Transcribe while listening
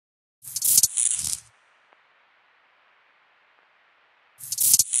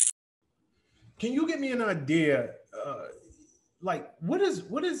Can you give me an idea, like what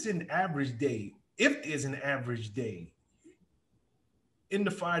is an average day, if there's an average day in the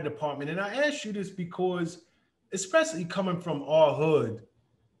fire department? And I ask you this because, especially coming from our hood,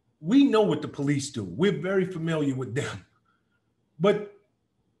 we know what the police do. We're very familiar with them. But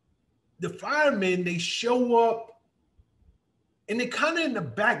the firemen, they show up and they're kind of in the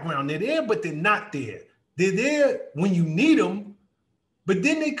background. They're there, but they're not there. They're there when you need them, but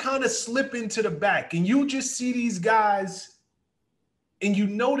then they kind of slip into the back. And you just see these guys and you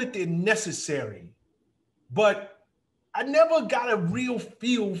know that they're necessary. But I never got a real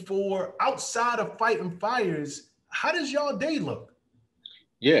feel for, outside of fighting fires, how does y'all day look?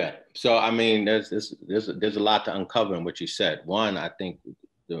 Yeah. So I mean, there's a lot to uncover in what you said. One, I think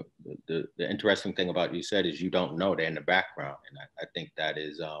the interesting thing about you said is you don't know they're in the background, and I think that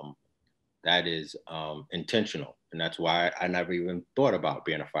is intentional, and that's why I never even thought about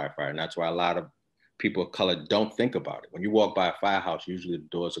being a firefighter, and that's why a lot of people of color don't think about it. When you walk by a firehouse, usually the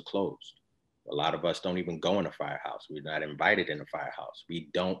doors are closed. A lot of us don't even go in a firehouse. We're not invited in a firehouse. We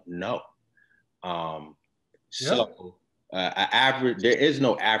don't know. So there is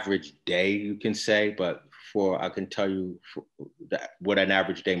no average day, you can say, but I can tell you that what an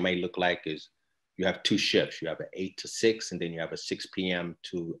average day may look like is you have two shifts. You have an 8 to 6, and then you have a 6 p.m.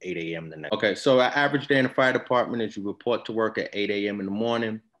 to 8 a.m. the next. Okay, so an average day in the fire department is you report to work at 8 a.m. in the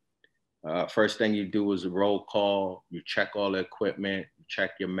morning. First thing you do is a roll call. You check all the equipment, you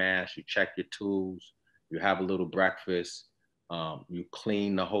check your mask, you check your tools, you have a little breakfast, you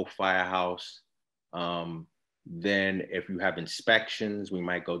clean the whole firehouse. Then if you have inspections, we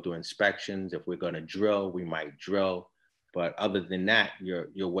might go do inspections. If we're gonna drill, we might drill. But other than that,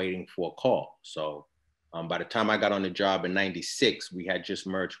 you're waiting for a call. So by the time I got on the job in '96, we had just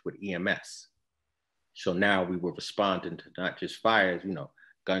merged with EMS. So now we were responding to not just fires,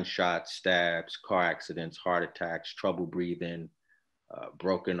 gunshots, stabs, car accidents, heart attacks, trouble breathing,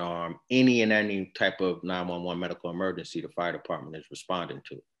 broken arm, any and any type of 911 medical emergency the fire department is responding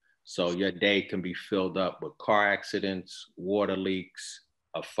to. So your day can be filled up with car accidents, water leaks,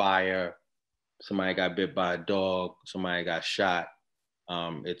 a fire, somebody got bit by a dog, somebody got shot.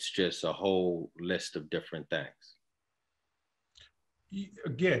 It's just a whole list of different things.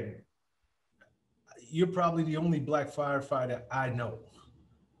 Again, you're probably the only Black firefighter I know.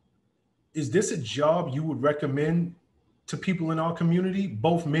 Is this a job you would recommend to people in our community,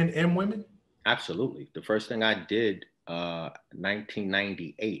 both men and women? Absolutely. The first thing I did,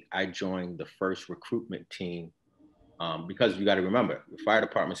 1998, I joined the first recruitment team because you got to remember, the fire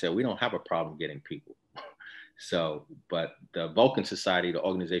department said, we don't have a problem getting people. So, but the Vulcan Society, the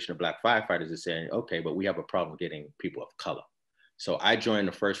Organization of Black Firefighters, is saying, okay, but we have a problem getting people of color. So I joined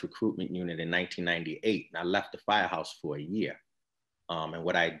the first recruitment unit in 1998, and I left the firehouse for a year. And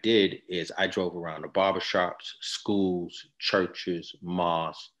what I did is I drove around the barbershops, schools, churches,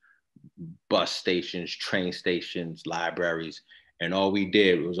 mosques, bus stations, train stations, libraries. And all we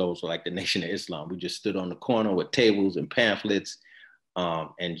did was also like the Nation of Islam. We just stood on the corner with tables and pamphlets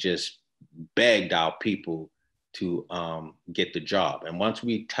and just begged our people to get the job. And once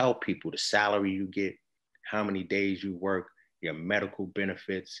we tell people the salary you get, how many days you work, your medical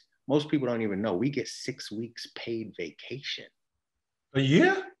benefits, most people don't even know. We get 6 weeks paid vacation. A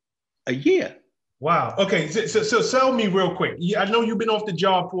year? A year. Wow. Okay. So tell me real quick. I know you've been off the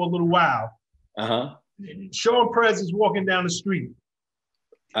job for a little while. Sean Perez is walking down the street.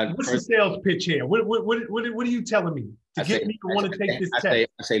 What's the sales pitch here? What are you telling me to get me to want to take this test?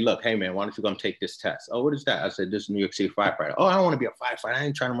 I say, look, hey man, why don't you come take this test? Oh, what is that? I said, this is New York City firefighter. Oh, I don't want to be a firefighter. I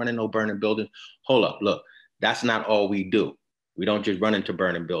ain't trying to run in no burning building. Hold up, look, that's not all we do. We don't just run into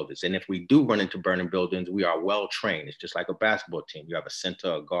burning buildings. And if we do run into burning buildings, we are well trained. It's just like a basketball team. You have a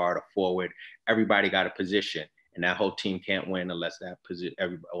center, a guard, a forward. Everybody got a position. And that whole team can't win unless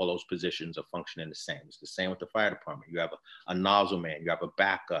all those positions are functioning the same. It's the same with the fire department. You have a nozzle man, you have a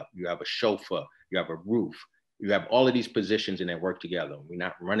backup, you have a chauffeur, you have a roof. You have all of these positions and they work together. We're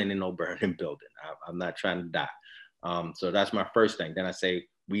not running in no burning building. I'm not trying to die. So that's my first thing. Then I say,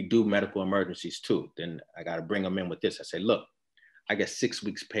 we do medical emergencies too. Then I got to bring them in with this. I say, look, I get 6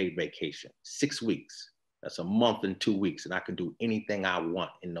 weeks paid vacation, 6 weeks. That's a month and 2 weeks. And I can do anything I want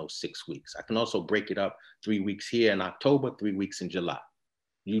in those 6 weeks. I can also break it up 3 weeks here in October, 3 weeks in July.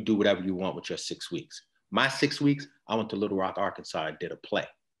 You do whatever you want with your 6 weeks. My 6 weeks, I went to Little Rock, Arkansas and did a play.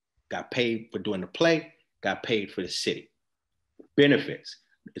 Got paid for doing the play, got paid for the city. Benefits.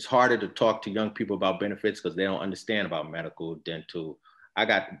 It's harder to talk to young people about benefits because they don't understand about medical, dental. I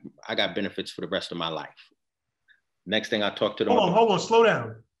got benefits for the rest of my life. Next thing I talk to them about. Hold on, slow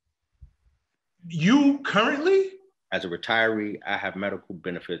down. You currently? As a retiree, I have medical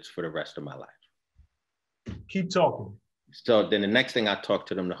benefits for the rest of my life. Keep talking. So then the next thing I talked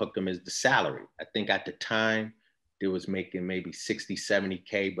to them to hook them is the salary. I think at the time they was making maybe 60,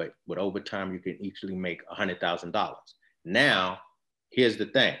 70K, but with overtime, you can easily make $100,000. Now, here's the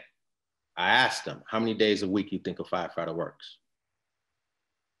thing. I asked them, how many days a week you think a firefighter works?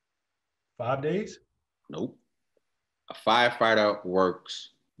 5 days? Nope. A firefighter works,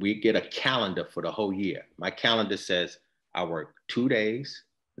 we get a calendar for the whole year. My calendar says I work 2 days,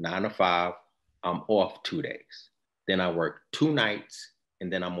 9 to 5. I'm off 2 days. Then I work 2 nights,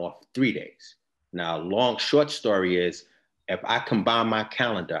 and then I'm off 3 days. Now, short story is, if I combine my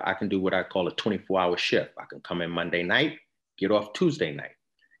calendar, I can do what I call a 24-hour shift. I can come in Monday night, get off Tuesday night.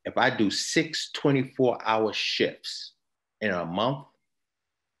 If I do 6 24-hour shifts in a month,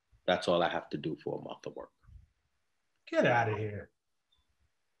 that's all I have to do for a month of work. Get out of here.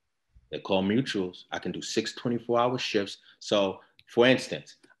 They're called mutuals. I can do 6 24-hour shifts. So, for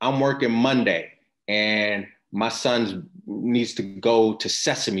instance, I'm working Monday and my son needs to go to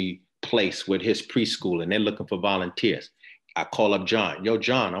Sesame Place with his preschool and they're looking for volunteers. I call up John. Yo,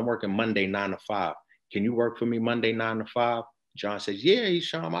 John, I'm working Monday 9 to 5. Can you work for me Monday 9 to 5? John says, yeah,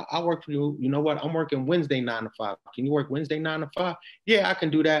 Hisham, I'll work for you. You know what? I'm working Wednesday 9 to 5. Can you work Wednesday 9 to 5? Yeah, I can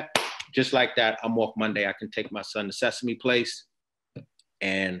do that. Just like that, I'm off Monday. I can take my son to Sesame Place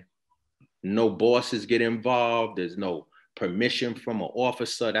and no bosses get involved. There's no permission from an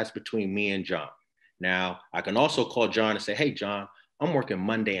officer. That's between me and John. Now, I can also call John and say, hey, John, I'm working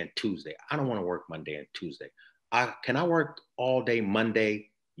Monday and Tuesday. I don't want to work Monday and Tuesday. Can I work all day Monday?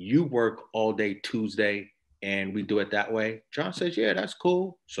 You work all day Tuesday, and we do it that way? John says, yeah, that's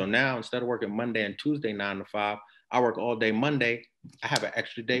cool. So now instead of working Monday and Tuesday 9 to 5, I work all day Monday. I have an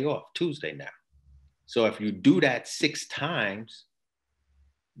extra day off Tuesday now. So if you do that 6 times,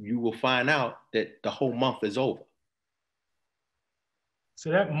 you will find out that the whole month is over. So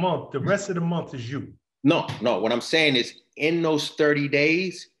that month, the rest of the month is you. No. What I'm saying is in those 30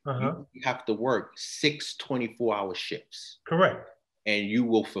 days, you have to work 6 24-hour shifts. Correct. And you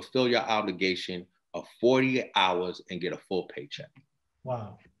will fulfill your obligation of 40 hours and get a full paycheck.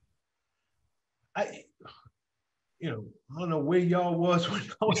 Wow. I don't know where y'all was when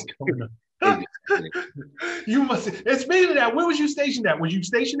I was coming up. You must. And speaking of that, where was you stationed at? Was you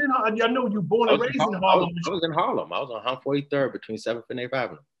stationed in Harlem? I know you born and raised in Harlem. I was in Harlem. I was on 143rd between 7th and 8th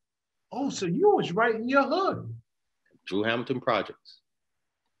Avenue. Oh, so you was right in your hood. Drew Hamilton Projects.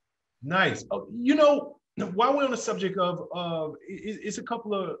 Nice. Oh, while we're on the subject of it's a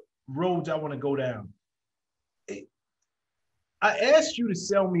couple of roads I want to go down. I asked you to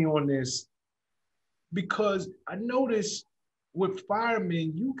sell me on this because I noticed with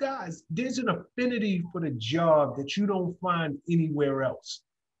firemen, you guys, there's an affinity for the job that you don't find anywhere else.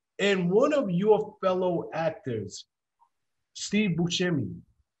 And one of your fellow actors, Steve Buscemi,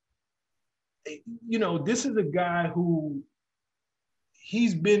 this is a guy who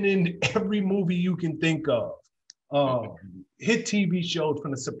he's been in every movie you can think of. Hit TV shows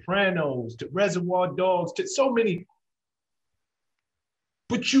from The Sopranos to Reservoir Dogs to so many.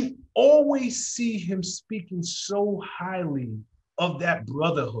 But you always see him speaking so highly of that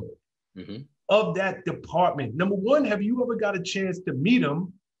brotherhood, of that department. Number one, have you ever got a chance to meet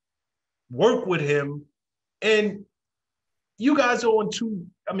him, work with him? And you guys are on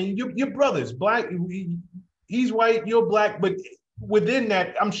you're brothers, black, he's white, you're black, but within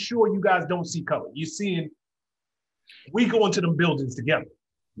that, I'm sure you guys don't see color. You're seeing, we go into them buildings together.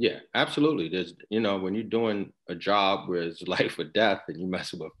 Yeah, absolutely. There's, when you're doing a job where it's life or death and you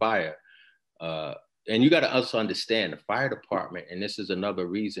mess with fire, and you got to also understand the fire department, and this is another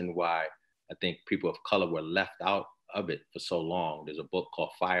reason why I think people of color were left out of it for so long. There's a book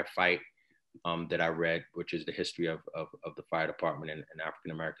called Firefight that I read, which is the history of the fire department and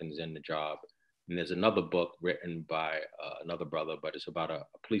African Americans in the job. And there's another book written by another brother, but it's about a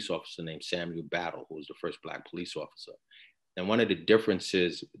police officer named Samuel Battle, who was the first Black police officer. And one of the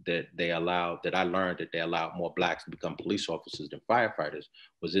differences that I learned that they allowed more Blacks to become police officers than firefighters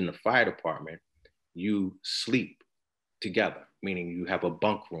was in the fire department, you sleep together, meaning you have a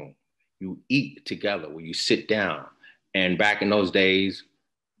bunk room. You eat together where you sit down. And back in those days,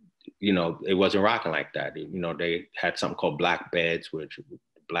 it wasn't rocking like that. They had something called black beds, which a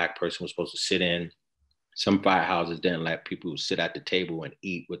Black person was supposed to sit in. Some firehouses didn't let people sit at the table and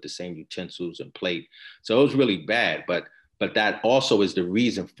eat with the same utensils and plate. So it was really bad. But that also is the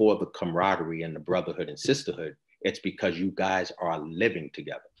reason for the camaraderie and the brotherhood and sisterhood. It's because you guys are living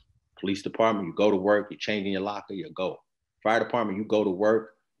together. Police department, you go to work, you're changing your locker, you go. Fire department, you go to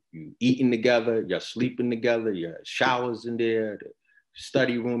work, you eating together, you're sleeping together, your showers in there, the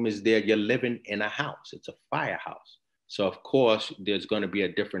study room is there, you're living in a house. It's a firehouse. So of course, there's going to be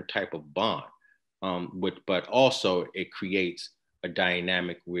a different type of bond. But also it creates a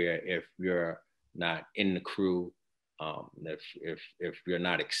dynamic where if you're not in the crew, if you're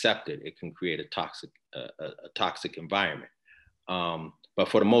not accepted, it can create a toxic environment. But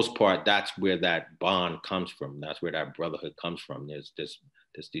for the most part, that's where that bond comes from. That's where that brotherhood comes from. There's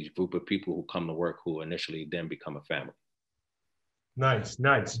these group of people who come to work who initially then become a family. Nice,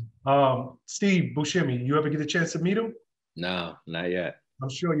 nice. Steve Buscemi, you ever get a chance to meet him? No, not yet. I'm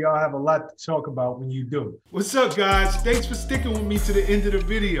sure y'all have a lot to talk about when you do. What's up, guys? Thanks for sticking with me to the end of the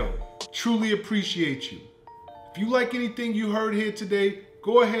video. Truly appreciate you. If you like anything you heard here today,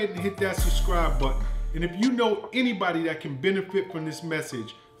 go ahead and hit that subscribe button. And if you know anybody that can benefit from this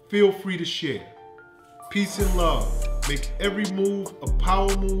message, feel free to share. Peace and love. Make every move a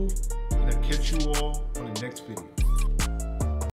power move, and I'll catch you all on the next video.